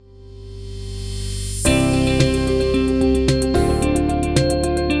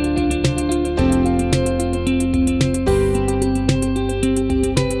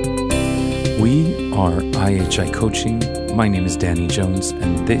IHI Coaching. My name is Danny Jones,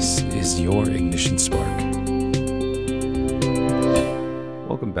 and this is your Ignition Spark.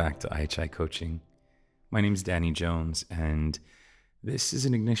 Welcome back to IHI Coaching. My name is Danny Jones, and this is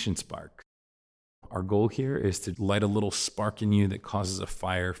an Ignition Spark. Our goal here is to light a little spark in you that causes a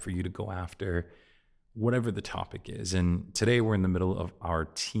fire for you to go after whatever the topic is. And today we're in the middle of our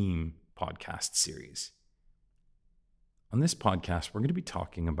team podcast series. On this podcast, we're going to be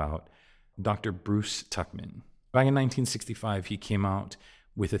talking about Dr. Bruce Tuckman. Back in 1965, he came out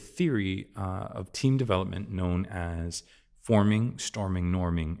with a theory of team development known as forming, storming,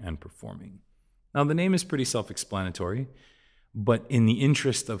 norming, and performing. Now, the name is pretty self-explanatory, but in the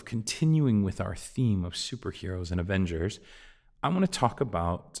interest of continuing with our theme of superheroes and Avengers, I want to talk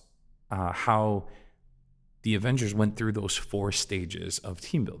about how the Avengers went through those 4 stages of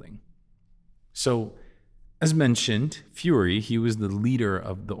team building. So, as mentioned, Fury, he was the leader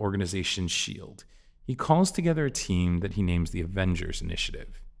of the organization S.H.I.E.L.D. He calls together a team that he names the Avengers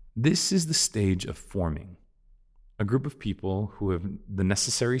Initiative. This is the stage of forming. A group of people who have the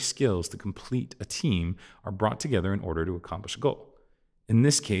necessary skills to complete a team are brought together in order to accomplish a goal. In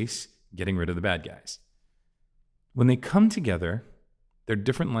this case, getting rid of the bad guys. When they come together, their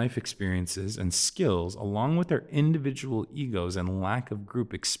different life experiences and skills, along with their individual egos and lack of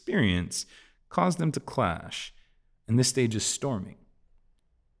group experience, cause them to clash, and this stage is storming.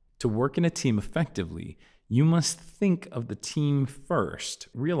 To work in a team effectively, you must think of the team first,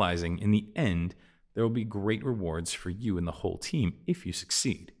 realizing in the end, there will be great rewards for you and the whole team if you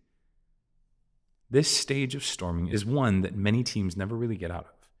succeed. This stage of storming is one that many teams never really get out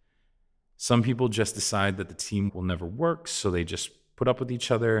of. Some people just decide that the team will never work, so they just put up with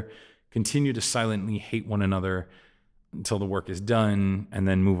each other, continue to silently hate one another until the work is done, and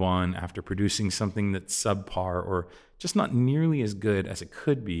then move on after producing something that's subpar or just not nearly as good as it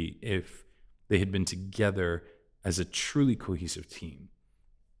could be if they had been together as a truly cohesive team.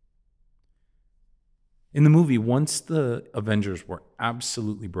 In the movie, once the Avengers were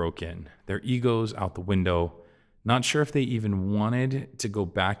absolutely broken, their egos out the window, not sure if they even wanted to go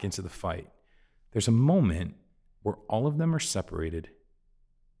back into the fight, there's a moment where all of them are separated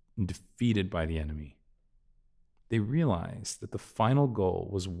and defeated by the enemy. They realized that the final goal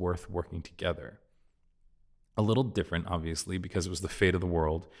was worth working together. A little different, obviously, because it was the fate of the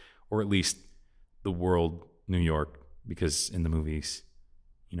world, or at least the world, New York, because in the movies,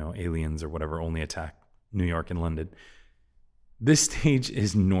 aliens or whatever only attack New York and London. This stage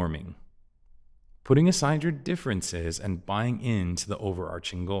is norming, putting aside your differences and buying into the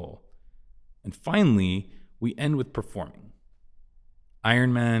overarching goal. And finally, we end with performing.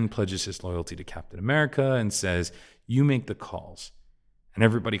 Iron Man pledges his loyalty to Captain America and says, "You make the calls." And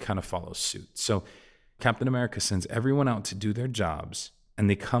everybody kind of follows suit. So Captain America sends everyone out to do their jobs, and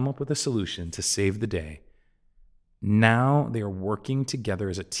they come up with a solution to save the day. Now they are working together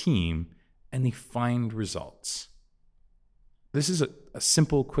as a team, and they find results. This is a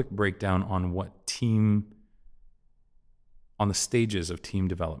simple, quick breakdown on on the stages of team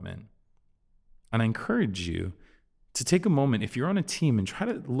development. And I encourage you to take a moment, if you're on a team, and try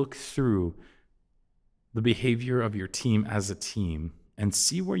to look through the behavior of your team as a team and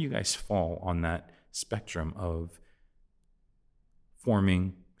see where you guys fall on that spectrum of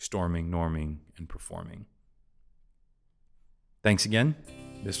forming, storming, norming, and performing. Thanks again.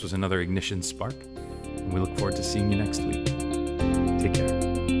 This was another Ignition Spark, and we look forward to seeing you next week. Take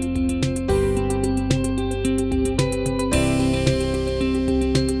care.